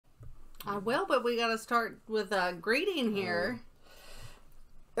I will, but we gotta start with a greeting here.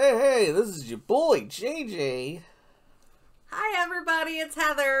 Hey, this is your boy, JJ. Hi, everybody, it's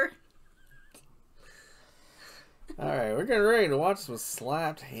Heather. Alright, we're getting ready to watch some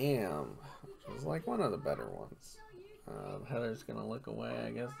Slapped Ham, which is like one of the better ones. Heather's gonna look away,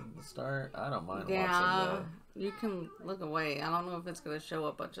 I guess, at the start. I don't mind watching you can look away. I don't know if it's gonna show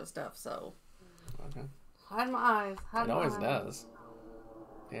a bunch of stuff, so. Okay. Hide my eyes. It always does.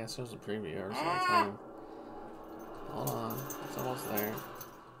 Yeah, it shows a preview every single time. Hold on, it's almost there.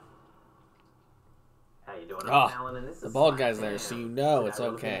 How you doing? The bald guy's there, so you know it's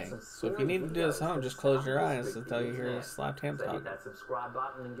okay. So if you need to do this at home, just close your eyes until you hear the Slapped Ham talk. Hit that subscribe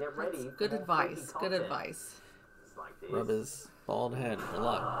button and get ready. That's good advice. Good advice. Rub his bald head for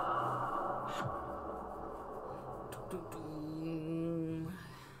luck.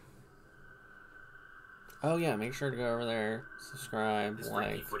 Oh yeah, make sure to go over there, subscribe, This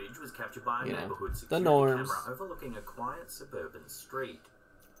like, footage was captured by a neighborhood the security norms. camera overlooking a quiet suburban street.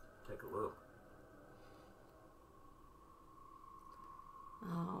 Take a look.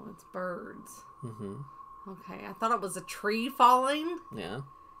 Oh, it's birds. Mm-hmm. Okay, I thought it was a tree falling. Yeah.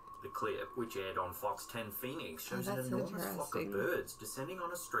 The clip, which aired on Fox 10 Phoenix, shows an that's enormous flock of interesting. birds descending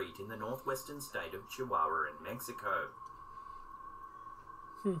on a street in the northwestern state of Chihuahua in Mexico.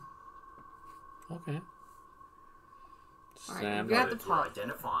 Okay. All right, Stand you got up. the Birds were pot.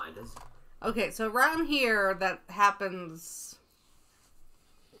 identified as Okay, so around here, that happens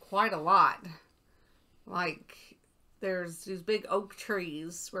quite a lot. Like, there's these big oak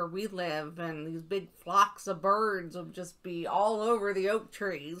trees where we live, and these big flocks of birds will just be all over the oak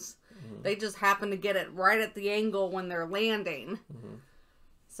trees. Mm-hmm. They just happen to get it right at the angle when they're landing. Mm-hmm.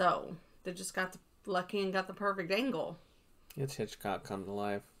 So, they just got lucky and got the perfect angle. It's Hitchcock come to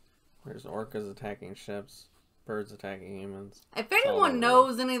life. There's orcas attacking ships, birds attacking humans. If all anyone over.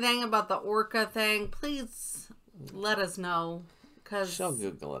 knows anything about the orca thing, please let us know. Cause She'll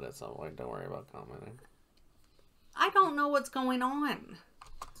Google it at some point. Don't worry about commenting. I don't know what's going on.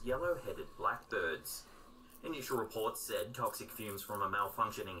 yellow-headed blackbirds. Initial reports said toxic fumes from a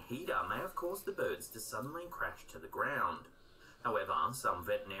malfunctioning heater may have caused the birds to suddenly crash to the ground. However, some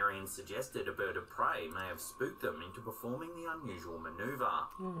veterinarians suggested a bird of prey may have spooked them into performing the unusual maneuver.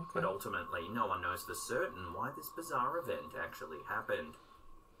 But ultimately, no one knows for certain why this bizarre event actually happened.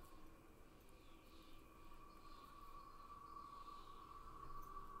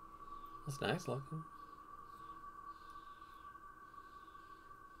 That's nice looking.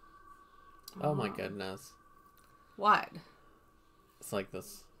 Oh my goodness. What? It's like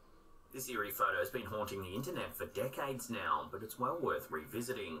this. This eerie photo has been haunting the internet for decades now, but it's well worth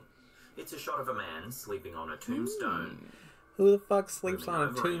revisiting. It's a shot of a man sleeping on a tombstone. Who the fuck sleeps Looming on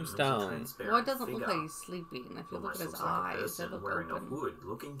a over him is tombstone? transparent Well, it doesn't look figure. like he's sleeping. If you look Almost at his looks like a eyes, they person look wearing open. a hood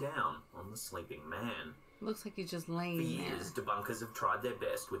looking down on the sleeping man. Looks like he's just For laying there. years, debunkers have tried their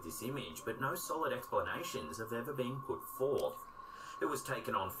best with this image, but no solid explanations have ever been put forth. It was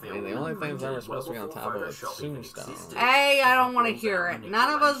taken on film. the only things that were printed supposed to be on before top of a Photoshop even tombstone. existed. Hey, I don't want to Rules hear out it. None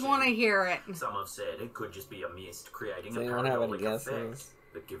of us manipulation. want to hear it. Some have said it could just be a mist creating Does a anyone have any parabolic effect, guesses?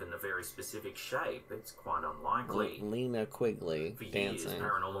 but given the very specific shape, it's quite unlikely. Lena Quigley For years, dancing.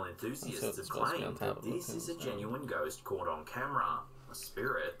 paranormal That's enthusiasts what's have supposed to be on claimed top that of a this is a tombstone. genuine ghost caught on camera. A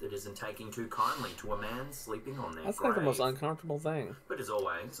spirit that isn't taking too kindly to a man sleeping on their That's grave. like the most uncomfortable thing. But as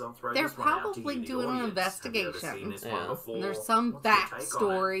always, I'll throw They're this one out to probably you, the doing an audience. Have you ever investigation. seen this Yeah. one before? And there's some What's your take on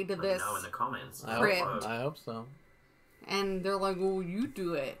backstory it? to Let me this know in the comments. I Crypt. hope so. And they're like, "Oh, you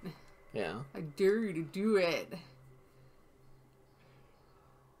do it. Yeah. I dare you to do it."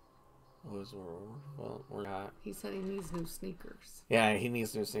 We're not. He said he needs new sneakers. Yeah, he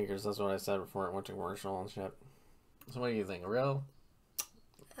needs new sneakers. That's what I said before it went to commercial and shit. So what do you think? Real?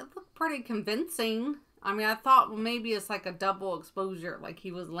 It looked pretty convincing. I mean, I thought, well, maybe it's like a double exposure. Like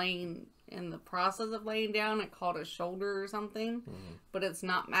he was laying in the process of laying down. It caught his shoulder or something. But it's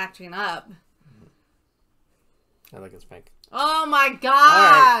not matching up. I think it's fake. Oh my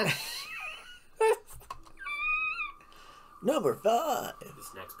gosh! Number 5.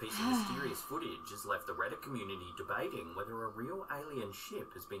 This next piece of mysterious footage has left the Reddit community debating whether a real alien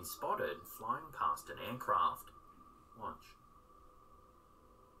ship has been spotted flying past an aircraft. Watch.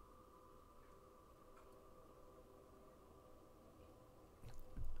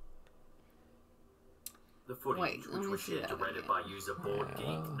 The footage, Wait, let which me was see shared to that Reddit again. by user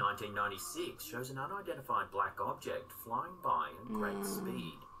BoardGeek1996, shows an unidentified black object flying by at great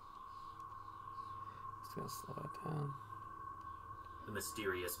speed. Just gonna slow it down. The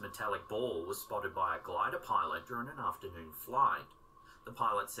mysterious metallic ball was spotted by a glider pilot during an afternoon flight. The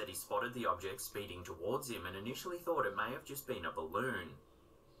pilot said he spotted the object speeding towards him and initially thought it may have just been a balloon.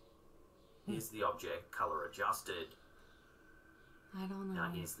 is the object color adjusted? I don't know.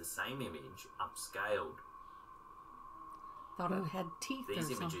 Now here's the same image upscaled. Thought it had teeth or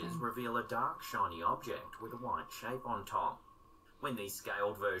These something. images reveal a dark, shiny object with a white shape on top. When these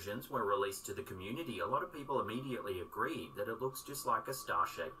scaled versions were released to the community, a lot of people immediately agreed that it looks just like a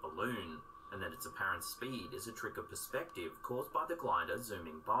star-shaped balloon, and that its apparent speed is a trick of perspective caused by the glider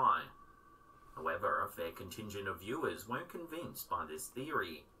zooming by. However, a fair contingent of viewers weren't convinced by this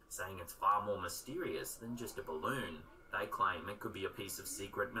theory, saying it's far more mysterious than just a balloon. They claim it could be a piece of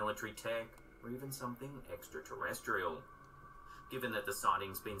secret military tech, or even something extraterrestrial. Given that the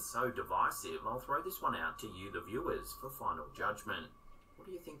sighting's been so divisive, I'll throw this one out to you, the viewers, for final judgment. What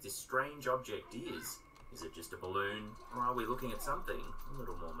do you think this strange object is? Is it just a balloon, or are we looking at something a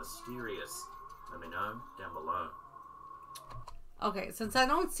little more mysterious? Let me know down below. Okay, since I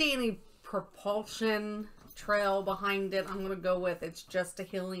don't see any propulsion trail behind it, I'm going to go with it's just a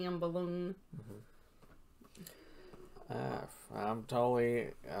helium balloon. I'm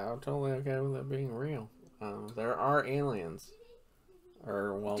totally okay with it being real. There are aliens.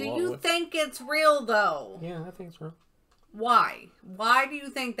 Do you think it's real, though? Yeah, I think it's real. Why? Why do you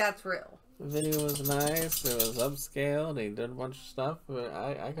think that's real? The video was nice. It was upscaled. He did a bunch of stuff, but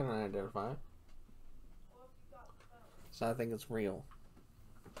I couldn't identify it. So I think it's real.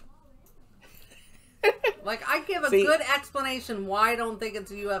 Like, I give a good explanation why I don't think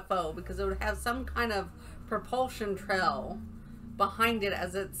it's a UFO, because it would have some kind of propulsion trail behind it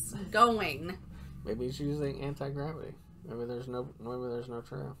as it's going. Maybe it's using anti-gravity. Maybe there's no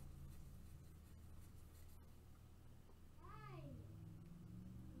trail.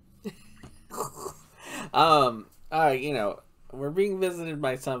 Alright, we're being visited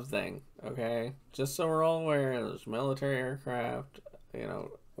by something, okay? Just so we're all aware, there's military aircraft,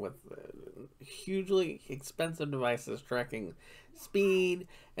 with hugely expensive devices tracking speed,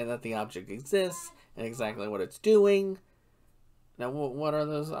 and that the object exists, and exactly what it's doing. Now, what are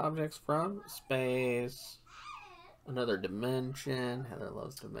those objects from? Space, another dimension. Heather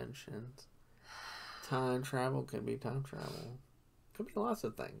loves dimensions. Time travel, could be time travel. Could be lots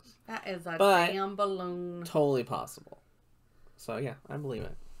of things. That is a damn balloon. Totally possible. So, yeah, I believe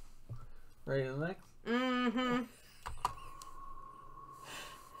it. Ready to the next? Mm-hmm.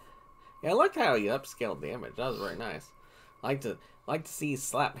 Yeah, I liked how you upscaled the image. That was very nice. Like to see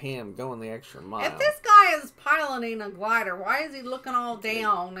Slap Ham going the extra mile. If this guy is piloting a glider, why is he looking all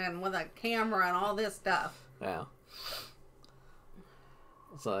down and with a camera and all this stuff? Yeah.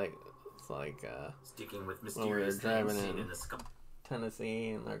 It's like sticking with when we were mysterious driving things seen in in the sky. Tennessee,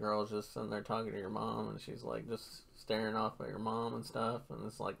 and the girl's just sitting there talking to your mom, and she's like just staring off at your mom and stuff, and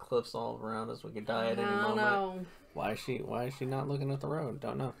it's like cliffs all around us. We could die at any moment. No. Why is she not looking at the road?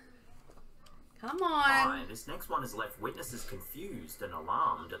 Don't know. Come on. This next one has left witnesses confused and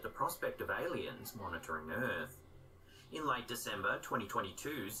alarmed at the prospect of aliens monitoring Earth. In late December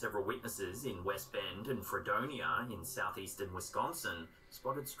 2022, several witnesses in West Bend and Fredonia in southeastern Wisconsin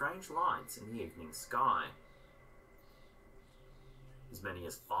spotted strange lights in the evening sky. As many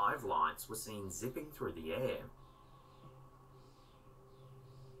as 5 lights were seen zipping through the air.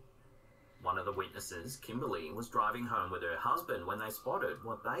 One of the witnesses, Kimberly, was driving home with her husband when they spotted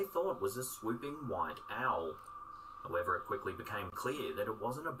what they thought was a swooping white owl. However, it quickly became clear that it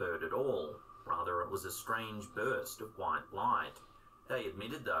wasn't a bird at all. Rather, it was a strange burst of white light. They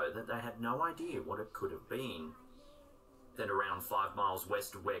admitted, though, that they had no idea what it could have been. Then around 5 miles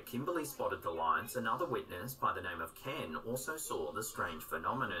west of where Kimberly spotted the lights, another witness by the name of Ken also saw the strange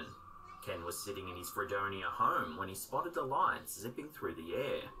phenomenon. Ken was sitting in his Fredonia home when he spotted the lights zipping through the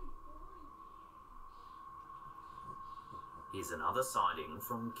air. Here's another sighting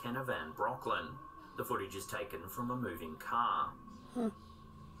from Kenna Van Brocklin. The footage is taken from a moving car.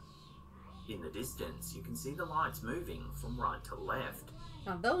 In the distance, you can see the lights moving from right to left.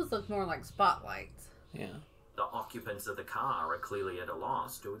 Now those look more like spotlights. Yeah. The occupants of the car are clearly at a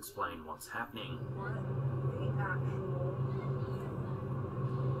loss to explain what's happening.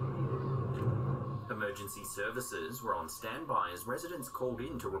 Emergency services were on standby as residents called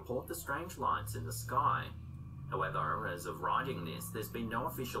in to report the strange lights in the sky. However, as of writing this, there's been no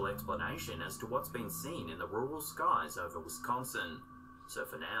official explanation as to what's been seen in the rural skies over Wisconsin. So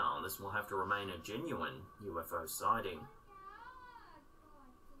for now, this will have to remain a genuine UFO sighting.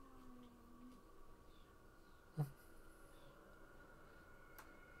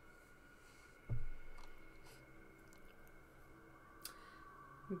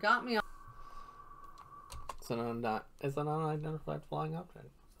 You got me on. It's an unidentified flying object,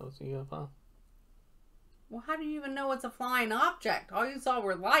 so it's a UFO. Well, how do you even know it's a flying object? All you saw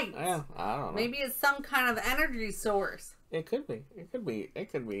were lights. Yeah, I don't know. Maybe it's some kind of energy source. It could be. It could be.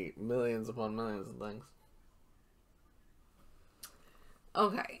 It could be millions upon millions of things.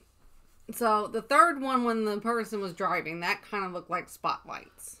 Okay. So the third one, when the person was driving, that kind of looked like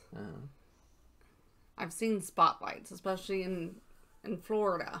spotlights. I've seen spotlights, especially in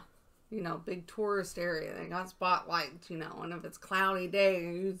Florida. You know, big tourist area. They got spotlights, you know, and if it's cloudy day,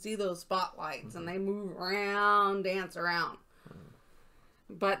 you see those spotlights and they move around, dance around.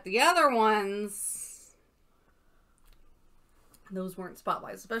 But the other ones, those weren't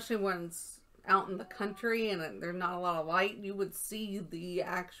spotlights, especially when it's out in the country and there's not a lot of light. You would see the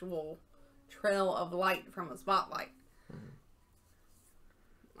actual trail of light from a spotlight.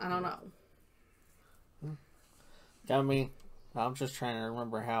 I don't know. Got me. I'm just trying to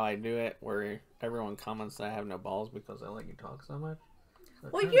remember how I do it, where everyone comments that I have no balls because I let you talk so much. So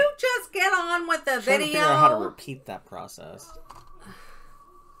Will you just get on with the trying to figure out how to video? repeat that process.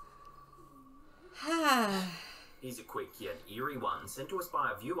 Here's a quick yet eerie one sent to us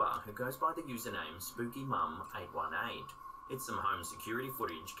by a viewer who goes by the username SpookyMum818. It's some home security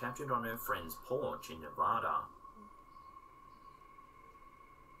footage captured on her friend's porch in Nevada.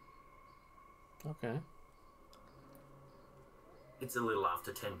 Okay. It's a little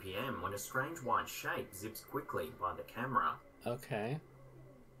after 10 PM when a strange white shape zips quickly by the camera. Okay.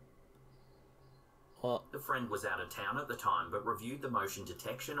 Well, The friend was out of town at the time but reviewed the motion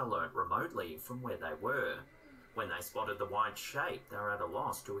detection alert remotely from where they were. When they spotted the white shape, they were at a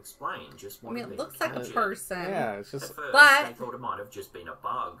loss to explain just I what mean, had it been looks like a captured. person. yeah, it's At just first, But- they thought it might have just been a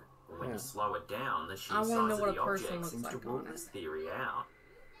bug, but when Yeah. you slow it down, the sheer I size wanna know of what the a person object looks seems to like rule on this it. theory out.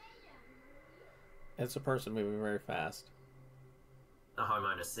 it's a person moving very fast. The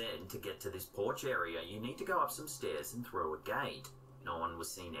homeowner said to get to this porch area, you need to go up some stairs and through a gate. No one was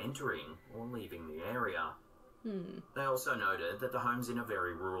seen entering or leaving the area. They also noted that the home's in a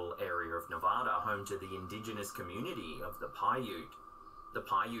very rural area of Nevada, home to the indigenous community of the Paiute. The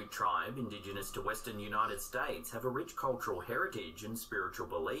Paiute tribe, indigenous to western United States, have a rich cultural heritage and spiritual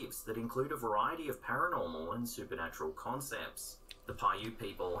beliefs that include a variety of paranormal and supernatural concepts. The Paiute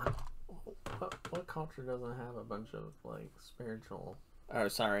people What culture doesn't have a bunch of like spiritual? Or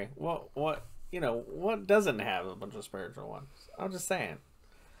sorry, what what doesn't have a bunch of spiritual ones? I'm just saying.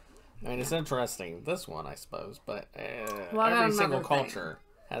 I mean, it's interesting. This one, I suppose, but Well, I got every single another thing. culture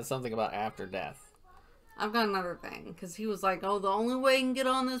has something about after death. I've got another thing, because he was like, oh, the only way you can get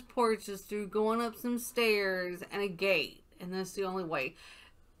on this porch is through going up some stairs and a gate, and that's the only way.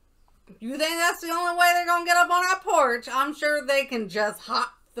 You think that's the only way they're going to get up on that porch? I'm sure they can just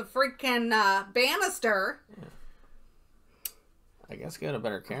hop the freaking banister. I guess get a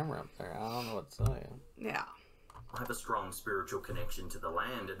better camera up there. I don't know what to tell you. Yeah. have a strong spiritual connection to the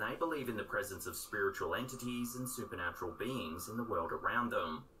land, and they believe in the presence of spiritual entities and supernatural beings in the world around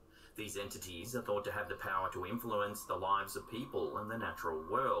them. These entities are thought to have the power to influence the lives of people and the natural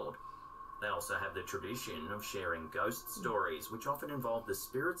world. They also have the tradition of sharing ghost stories, which often involve the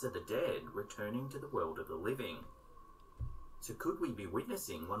spirits of the dead returning to the world of the living. So could we be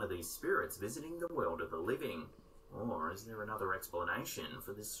witnessing one of these spirits visiting the world of the living? Or is there another explanation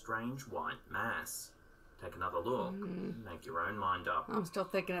for this strange white mass? Take another look and make your own mind up. I'm still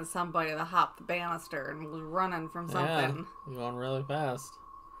thinking it's somebody that hopped the banister and was running from something. Yeah, you're going really fast.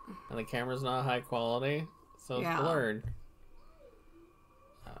 And the camera's not high quality, so it's Yeah. blurred.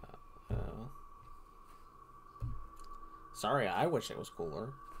 Sorry, I wish it was cooler.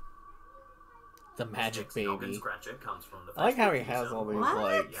 The magic This next noggin baby. scratcher comes from the I like how Facebook he has user all these, What?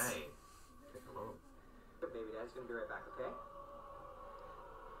 like... Yay. Take a look. Baby dad's gonna be right back, okay?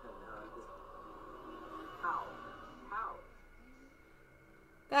 And, How?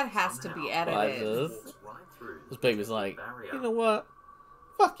 That has to be Somehow, edited. What? walks right through This baby's the like, barrier. you know what?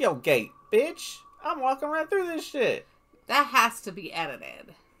 Fuck your gate, bitch. I'm walking right through this shit. That has to be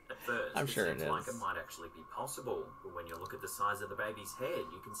edited. At first, I'm sure it seems like is. it might actually be possible, but when you look at the size of the baby's head,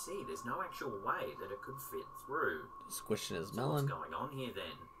 you can see there's no actual way that it could fit through. Squishing his So what's melon. going on here then?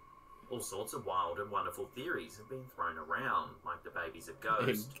 All sorts of wild and wonderful theories have been thrown around, like the baby's a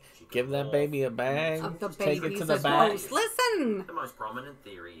ghost. she could Give that morph, baby a bag. Of the Take it baby's to the a back. ghost. Listen! The most prominent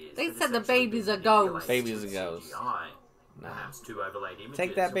theory is They that said it's the actually baby's been a ghost. manipulated Baby's a with ghost. CGI. Nah. Perhaps two overlaid images.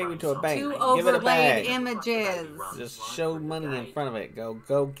 Take that baby arranged to a on bank. Two screen. Give it a overlaid bag. images. Just show money in front of it.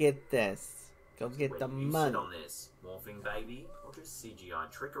 Go get this. Go get the Where do you sit money. on this? Morphing baby or just CGI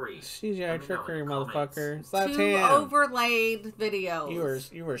trickery? CGI Let me know in trickery, the comments. motherfucker. Slap Two him. overlaid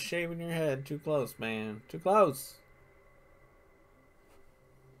videos. You were shaving your head too close, man. Too close.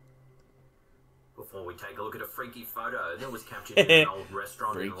 Before we take a look at a freaky photo that was captured in an old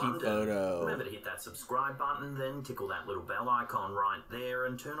restaurant in Freaky London, photo. remember to hit that subscribe button, then tickle that little bell icon right there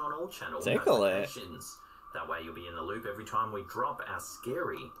and turn on all channel Tickle it. notifications. That way you'll be in the loop every time we drop our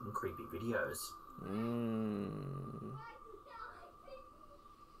scary and creepy videos.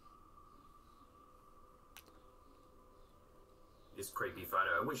 This creepy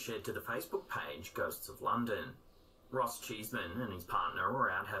photo was shared to the Facebook page Ghosts of London. Ross Cheeseman and his partner were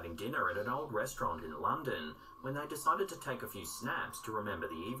out having dinner at an old restaurant in London when they decided to take a few snaps to remember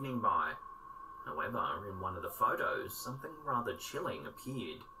the evening by. However, in one of the photos, something rather chilling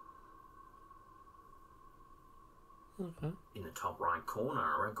appeared. In the top right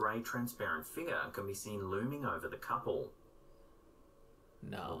corner, a grey transparent figure can be seen looming over the couple.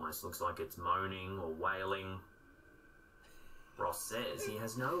 No. Almost looks like it's moaning or wailing. Ross says he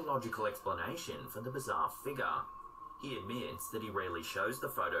has no logical explanation for the bizarre figure. He admits that he rarely shows the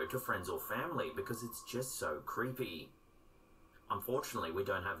photo to friends or family because it's just so creepy. Unfortunately, we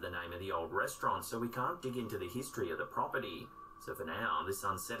don't have the name of the old restaurant, so we can't dig into the history of the property. So for now, this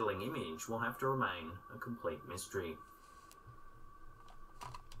unsettling image will have to remain a complete mystery.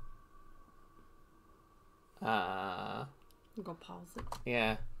 Go pause it.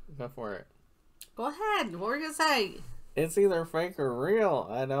 Yeah, go for it. Go ahead. What were you gonna say? It's either fake or real.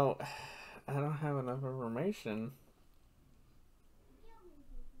 I don't have enough information.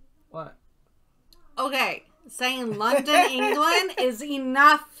 What? Okay, saying London, England is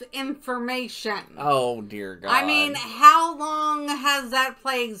enough information. Oh dear God. I mean, how long has that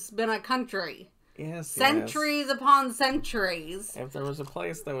place been a country? yes, Centuries upon centuries. If there was a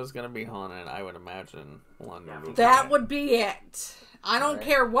place that was going to be haunted, I would imagine London. Would That be. would be it. I don't Right.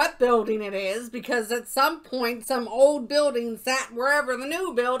 care what building it is, because at some point, some old building sat wherever the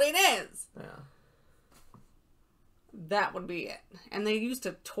new building is. Yeah. That would be it. And they used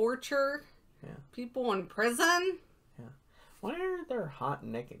to torture people in prison. Why aren't there hot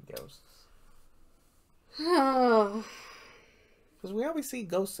naked ghosts? Oh, Because we always see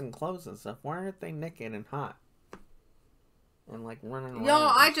ghosts in clothes and stuff. Why aren't they naked and hot? And like running around.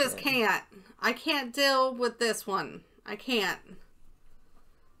 y'all, I and just shit? can't. I can't deal with this one. I can't.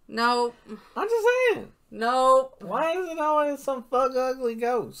 Nope. I'm just saying. Nope. Why is it always some fuck ugly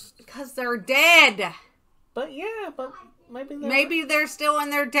ghost? Because they're dead. But yeah, but maybe they Maybe they're still in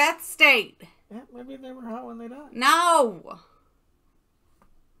their death state. yeah, maybe they were hot when they died. No.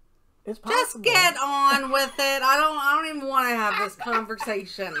 It's possible. Just get on with it. I don't even want to have this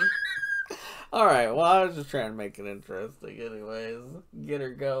conversation. All right. Well, I was just trying to make it interesting, anyways. Get her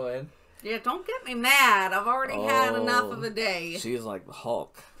going. Yeah, don't get me mad. I've already had enough Oh. of a day. She's like the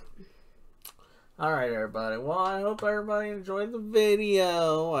Hulk. All right, everybody. Well, I hope everybody enjoyed the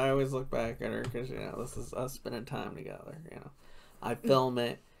video. I always look back at her because, you know, this is us spending time together, you know. I film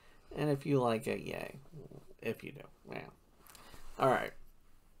it, and if you like it, yay. If you do, yeah. All right.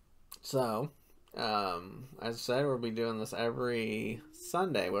 So, as I said, we'll be doing this every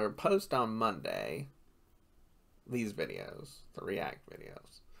Sunday. We'll post on Monday these videos, the react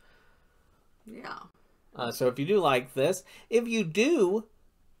videos. Yeah. So if you do like this, if you do,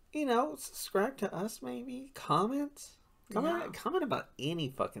 you know, subscribe to us maybe, comment about any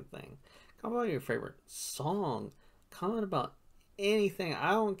fucking thing. Comment about your favorite song. Comment about anything.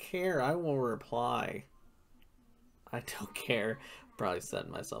 I don't care. I will reply. I don't care. Probably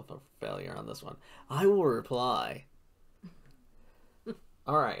setting myself up for failure on this one. I will reply.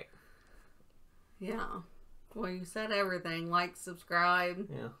 All right. Yeah. Well, you said everything. Like, subscribe.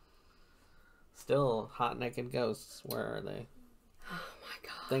 Yeah. Still hot naked ghosts. Where are they? Oh my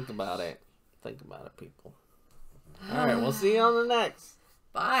God. Think about it. Think about it, people. All right, we'll see you on the next.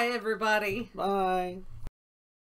 Bye, everybody. Bye.